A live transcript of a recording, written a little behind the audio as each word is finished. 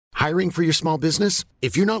Hiring for your small business?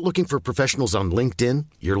 If you're not looking for professionals on LinkedIn,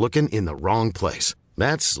 you're looking in the wrong place.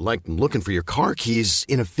 That's like looking for your car keys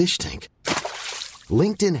in a fish tank.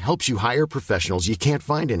 LinkedIn helps you hire professionals you can't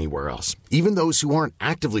find anywhere else, even those who aren't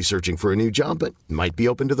actively searching for a new job but might be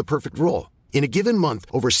open to the perfect role. In a given month,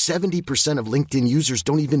 over 70% of LinkedIn users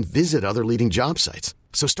don't even visit other leading job sites.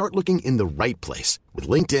 So start looking in the right place. With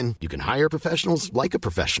LinkedIn, you can hire professionals like a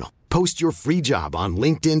professional. Post your free job on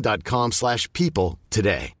linkedin.com/people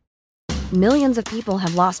today. Millions of people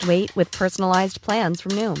have lost weight with personalized plans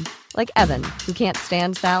from Noom. Like Evan, who can't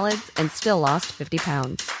stand salads and still lost 50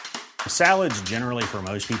 pounds. Salads generally for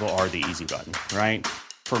most people are the easy button, right?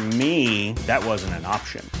 For me, that wasn't an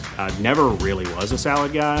option. I never really was a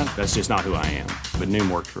salad guy. That's just not who I am. But Noom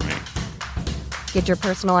worked for me. Get your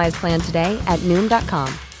personalized plan today at Noom.com.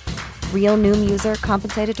 Real Noom user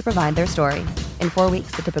compensated to provide their story. In 4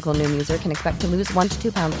 weeks, the typical Noom user can expect to lose 1 to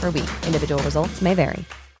 2 pounds per week. Individual results may vary.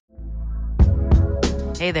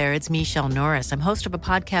 Hey there, it's Michelle Norris. I'm host of a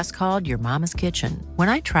podcast called Your Mama's Kitchen. When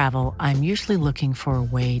I travel, I'm usually looking for a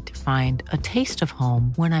way to find a taste of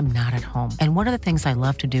home when I'm not at home. And one of the things I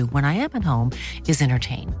love to do when I am at home is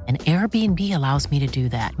entertain. And Airbnb allows me to do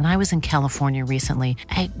that. When I was in California recently,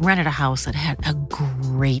 I rented a house that had a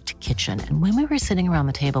great kitchen. And when we were sitting around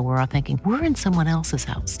the table, we're all thinking, we're in someone else's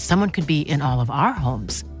house. Someone could be in all of our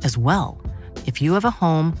homes as well. If you have a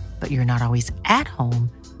home, but you're not always at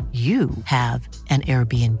home, you have an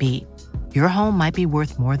Airbnb. Your home might be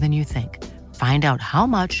worth more than you think. Find out how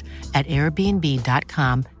much at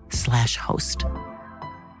airbnb.com/host.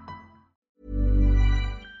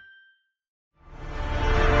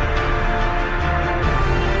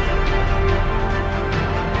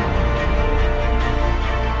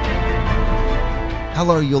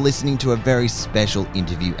 Hello, you're listening to a very special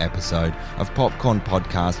interview episode of Popcorn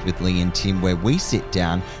Podcast with Lee and Tim, where we sit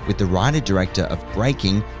down with the writer-director of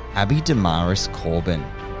Breaking, Abby Damaris Corbin.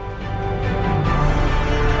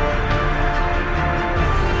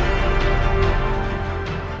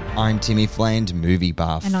 I'm Timmy Fland, movie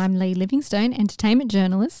buff. And I'm Lee Livingstone, entertainment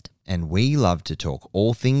journalist. And we love to talk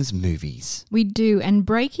all things movies. We do, and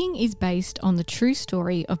Breaking is based on the true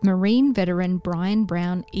story of Marine veteran Brian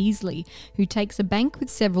Brown Easley, who takes a bank with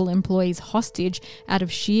several employees hostage out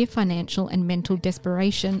of sheer financial and mental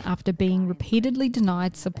desperation after being repeatedly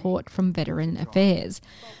denied support from Veteran Affairs.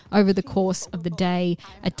 Over the course of the day,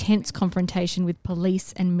 a tense confrontation with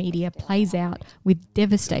police and media plays out with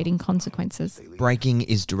devastating consequences. Breaking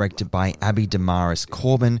is directed by Abby Damaris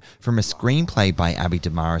Corbin from a screenplay by Abby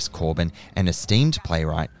Damaris Corbin and esteemed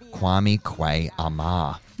playwright Kwame Kwei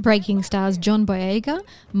Amar. Breaking stars John Boyega,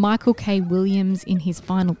 Michael K. Williams in his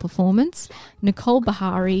final performance, Nicole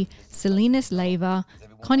Bahari, Salinas Leyva,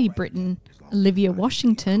 Connie Britton, Olivia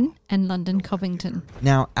Washington and London Covington.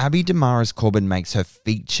 Now, Abby Damaris Corbin makes her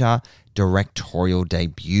feature directorial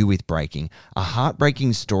debut with Breaking, a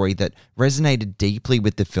heartbreaking story that resonated deeply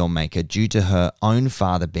with the filmmaker due to her own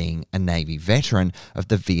father being a Navy veteran of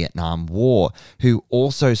the Vietnam War, who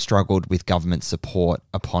also struggled with government support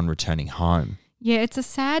upon returning home. Yeah, it's a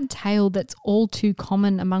sad tale that's all too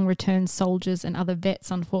common among returned soldiers and other vets,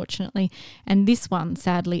 unfortunately, and this one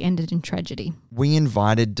sadly ended in tragedy. We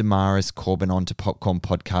invited Damaris Corbin onto Popcorn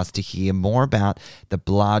Podcast to hear more about the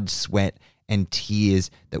blood, sweat, and tears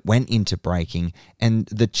that went into Breaking and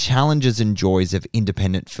the challenges and joys of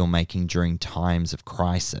independent filmmaking during times of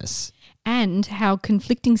crisis. And how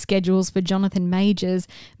conflicting schedules for Jonathan Majors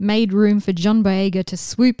made room for John Boyega to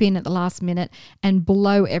swoop in at the last minute and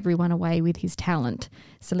blow everyone away with his talent.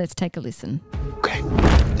 So let's take a listen. Okay,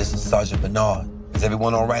 this is Sergeant Bernard. Is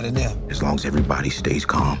everyone all right in there? As long as everybody stays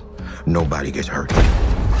calm, nobody gets hurt.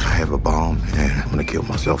 I have a bomb, and I'm gonna kill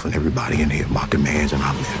myself and everybody in here. My commands, and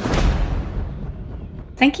I'm there.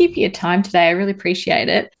 Thank you for your time today. I really appreciate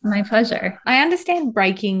it. My pleasure. I understand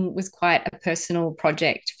Breaking was quite a personal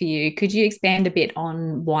project for you. Could you expand a bit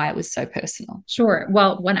on why it was so personal? Sure.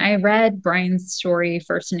 Well, when I read Brian's story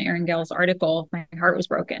first in Erin Gale's article, my heart was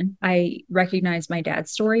broken. I recognized my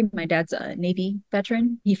dad's story. My dad's a Navy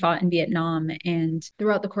veteran. He fought in Vietnam. And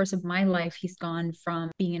throughout the course of my life, he's gone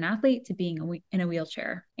from being an athlete to being in a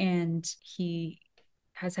wheelchair. And he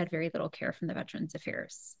has had very little care from the Veterans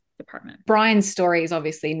Affairs Department. Brian's story is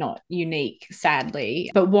obviously not unique,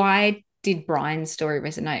 sadly, but why did Brian's story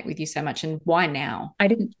resonate with you so much, and why now? I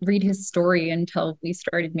didn't read his story until we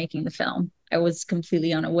started making the film. I was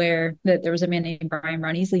completely unaware that there was a man named Brian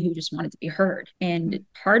Brown Easley who just wanted to be heard. And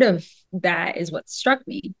part of that is what struck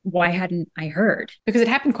me. Why hadn't I heard? Because it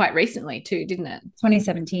happened quite recently too, didn't it?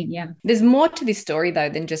 2017, yeah. There's more to this story, though,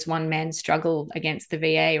 than just one man's struggle against the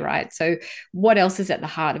VA, right? So what else is at the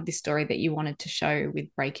heart of this story that you wanted to show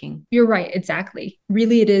with Breaking? You're right, exactly.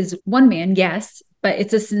 Really, it is one man, yes, but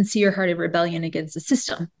it's a sincere-hearted rebellion against a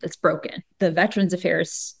system that's broken. The Veterans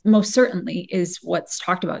Affairs most certainly is what's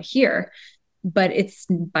talked about here, but it's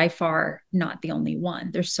by far not the only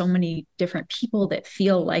one. There's so many different people that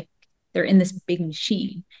feel like they're in this big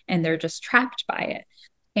machine and they're just trapped by it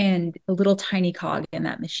and a little tiny cog in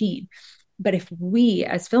that machine. But if we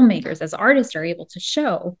as filmmakers, as artists, are able to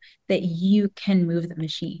show that you can move the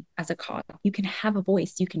machine as a cog, you can have a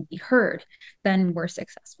voice, you can be heard, then we're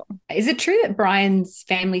successful. Is it true that Brian's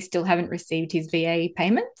family still haven't received his VA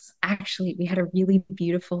payments? Actually, we had a really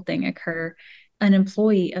beautiful thing occur. An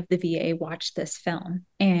employee of the VA watched this film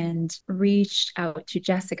and reached out to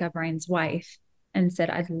Jessica, Brian's wife, and said,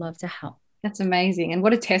 I'd love to help. That's amazing. And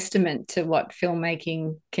what a testament to what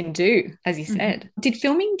filmmaking can do, as you said. Did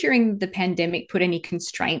filming during the pandemic put any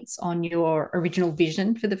constraints on your original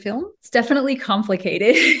vision for the film? It's definitely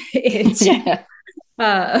complicated. We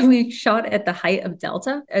shot at the height of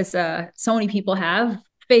Delta, as so many people have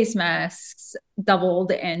face masks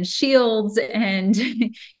doubled and shields, and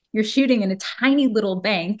you're shooting in a tiny little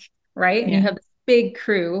bank, right? And you have a big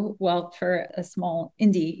crew. Well, for a small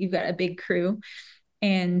indie, you've got a big crew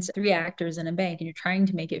and 3 actors in a bank, and you're trying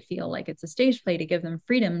to make it feel like it's a stage play to give them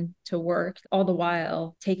freedom to work, all the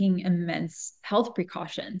while taking immense health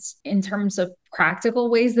precautions. In terms of practical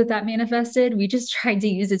ways that manifested, we just tried to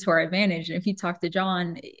use it to our advantage. And if you talk to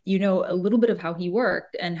John, you know a little bit of how he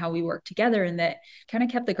worked and how we worked together, and that kind of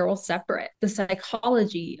kept the girls separate. The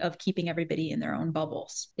psychology of keeping everybody in their own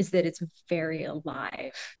bubbles is that it's very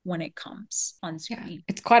alive when it comes on screen. Yeah.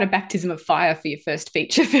 It's quite a baptism of fire for your first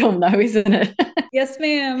feature film, though, isn't it? Yes,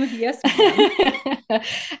 ma'am. Yes, ma'am.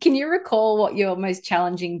 Can you recall what your most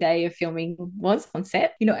challenging day of filming was on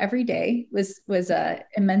set? You know, every day was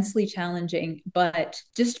immensely challenging, but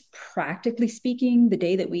just practically speaking, the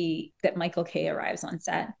day that Michael K arrives on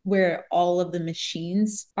set, where all of the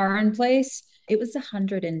machines are in place, it was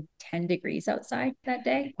 110 degrees outside that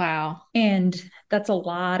day. Wow. And that's a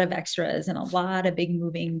lot of extras and a lot of big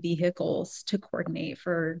moving vehicles to coordinate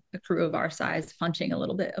for a crew of our size, punching a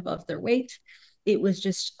little bit above their weight. It was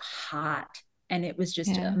just hot. And it was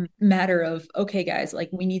just a matter of, okay, guys, like,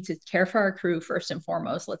 we need to care for our crew first and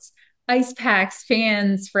foremost. Let's ice packs,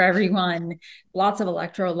 fans for everyone, lots of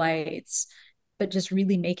electrolytes, but just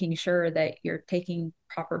really making sure that you're taking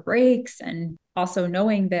proper breaks, and also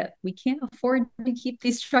knowing that we can't afford to keep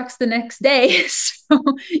these trucks the next day. So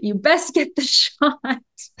you best get the shot.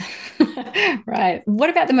 Right. What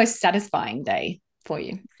about the most satisfying day for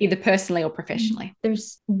you, either personally or professionally?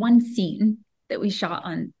 There's one scene that we shot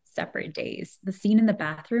on separate days. The scene in the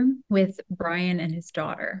bathroom with Brian and his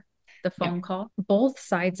daughter, the phone call, both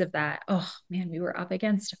sides of that. Oh man, we were up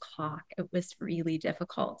against a clock. It was really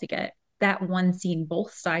difficult to get that one scene,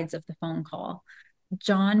 both sides of the phone call.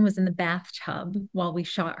 John was in the bathtub while we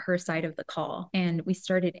shot her side of the call, and we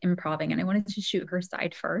started improvising, and I wanted to shoot her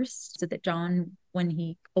side first so that John, when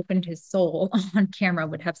he opened his soul on camera,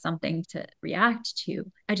 would have something to react to.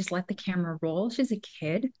 I just let the camera roll. She's a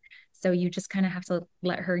kid, so you just kind of have to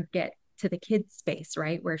let her get to the kid space,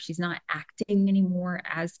 right? Where she's not acting anymore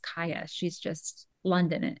as Kaya. She's just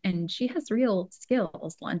London, and she has real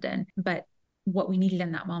skills, London. But what we needed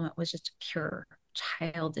in that moment was just pure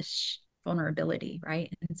childish vulnerability,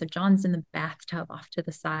 right? And so John's in the bathtub off to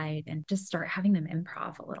the side, and just start having them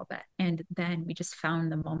improv a little bit. And then we just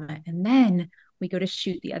found the moment. And then we go to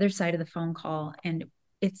shoot the other side of the phone call, and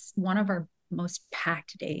it's one of our most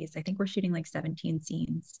packed days. I think we're shooting like 17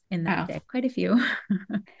 scenes in that day, quite a few.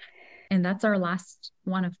 And that's our last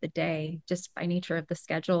one of the day, just by nature of the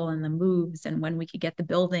schedule and the moves and when we could get the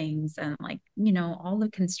buildings and, like, you know, all the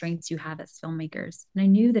constraints you have as filmmakers. And I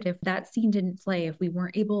knew that if that scene didn't play, if we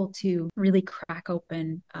weren't able to really crack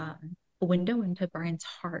open a window into Brian's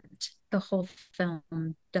heart, the whole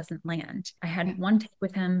film doesn't land. I had one take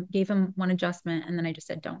with him, gave him one adjustment, and then I just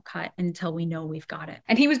said, don't cut until we know we've got it.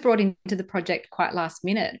 And he was brought into the project quite last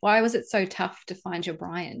minute. Why was it so tough to find your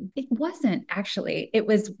Brian? It wasn't, actually. It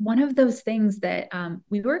was one of those things that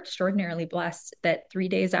we were extraordinarily blessed that 3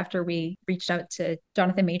 days after we reached out to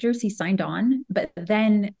Jonathan Majors, he signed on. But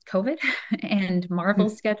then COVID and Marvel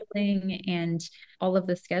scheduling and all of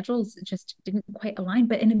the schedules just didn't quite align,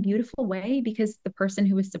 but in a beautiful way, because the person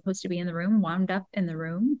who was supposed to be in the room wound up in the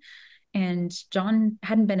room. And John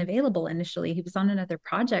hadn't been available initially. He was on another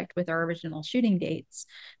project with our original shooting dates.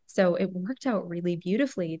 So it worked out really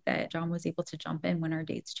beautifully that John was able to jump in when our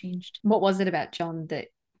dates changed. What was it about John that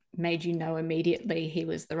made you know immediately he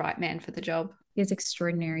was the right man for the job? He has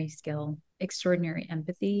extraordinary skill, extraordinary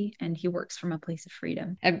empathy, and he works from a place of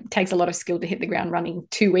freedom. It takes a lot of skill to hit the ground running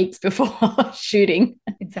 2 weeks before shooting.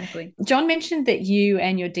 Exactly. John mentioned that you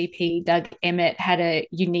and your DP, Doug Emmett, had a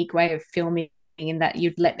unique way of filming in that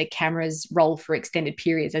you'd let the cameras roll for extended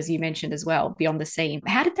periods, as you mentioned as well, beyond the scene.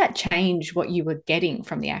 How did that change what you were getting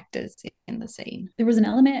from the actors in the scene? There was an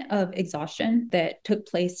element of exhaustion that took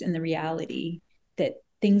place in the reality that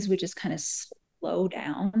things would just kind of slow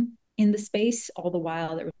down in the space, all the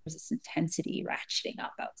while there was this intensity ratcheting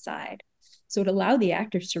up outside. So it allowed the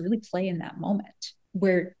actors to really play in that moment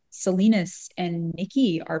where Salinas and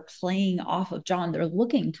Nikki are playing off of John. They're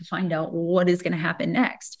looking to find out what is going to happen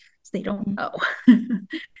next. They don't know.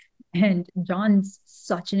 And John's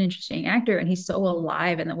such an interesting actor, and he's so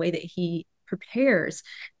alive in the way that he prepares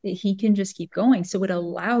that he can just keep going. So it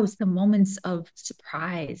allows the moments of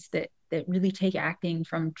surprise that really take acting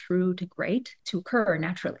from true to great to occur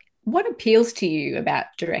naturally. What appeals to you about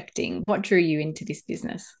directing? What drew you into this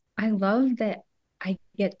business? I love that I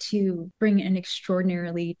get to bring an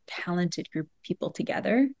extraordinarily talented group of people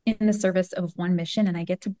together in the service of one mission, and I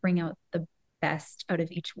get to bring out the best out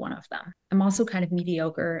of each one of them. I'm also kind of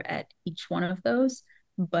mediocre at each one of those,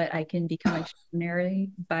 but I can become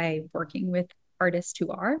extraordinary by working with artists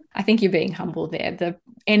who are. I think you're being humble there. The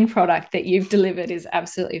end product that you've delivered is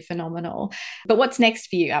absolutely phenomenal. But what's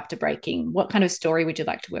next for you after Breaking? What kind of story would you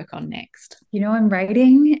like to work on next? I'm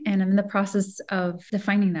writing and I'm in the process of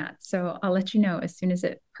defining that. So I'll let you know as soon as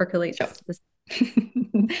it percolates. Sure.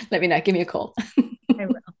 Let me know. Give me a call. I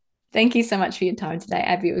will. Thank you so much for your time today,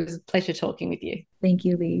 Abby. It was a pleasure talking with you. Thank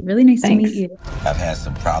you, Lee. Really nice to meet you. I've had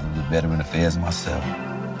some problems with veteran affairs myself.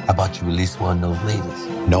 How about you release one of those ladies?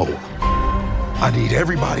 No. I need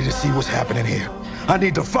everybody to see what's happening here. I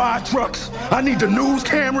need the fire trucks. I need the news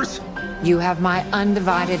cameras. You have my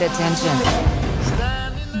undivided attention.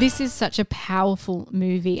 This is such a powerful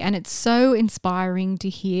movie, and it's so inspiring to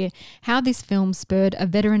hear how this film spurred a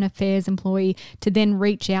veteran affairs employee to then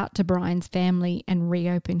reach out to Brian's family and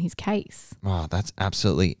reopen his case. Oh, that's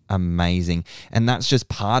absolutely amazing. And that's just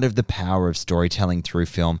part of the power of storytelling through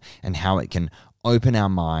film and how it can open our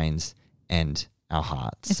minds and our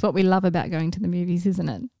hearts. It's what we love about going to the movies, isn't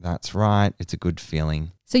it? That's right. It's a good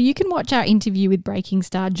feeling. So you can watch our interview with Breaking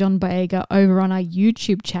star John Boyega over on our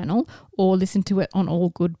YouTube channel or listen to it on all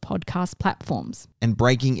good podcast platforms. And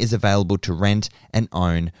Breaking is available to rent and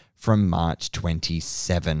own from March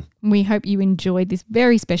 27. We hope you enjoyed this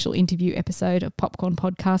very special interview episode of Popcorn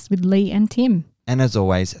Podcast with Lee and Tim. And as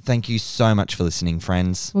always, thank you so much for listening,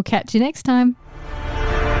 friends. We'll catch you next time.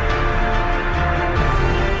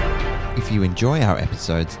 If you enjoy our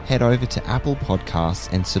episodes, head over to Apple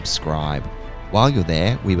Podcasts and subscribe. While you're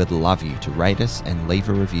there, we would love you to rate us and leave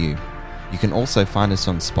a review. You can also find us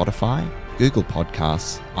on Spotify, Google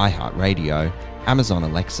Podcasts, iHeartRadio, Amazon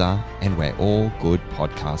Alexa, and where all good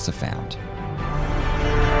podcasts are found.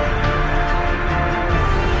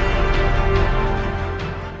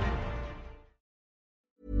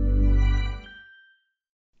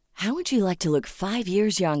 How would you like to look 5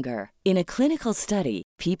 years younger? In a clinical study,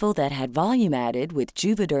 people that had volume added with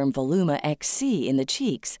Juvederm Voluma XC in the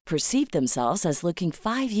cheeks perceived themselves as looking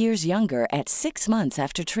 5 years younger at 6 months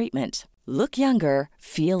after treatment. Look younger,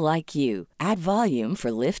 feel like you. Add volume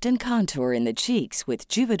for lift and contour in the cheeks with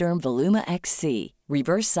Juvederm Voluma XC.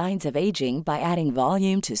 Reverse signs of aging by adding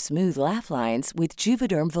volume to smooth laugh lines with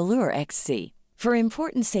Juvederm Volure XC. For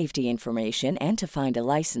important safety information and to find a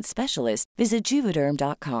licensed specialist, visit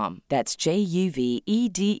Juvederm.com. That's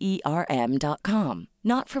JUVEDERM.com.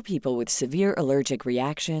 Not for people with severe allergic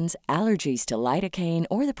reactions, allergies to lidocaine,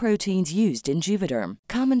 or the proteins used in Juvederm.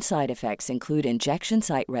 Common side effects include injection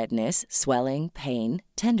site redness, swelling, pain,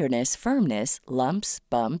 tenderness, firmness, lumps,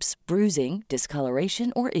 bumps, bruising,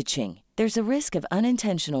 discoloration, or itching. There's a risk of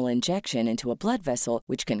unintentional injection into a blood vessel,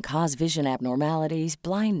 which can cause vision abnormalities,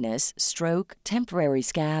 blindness, stroke, temporary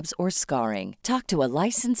scabs, or scarring. Talk to a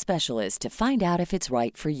licensed specialist to find out if it's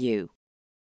right for you.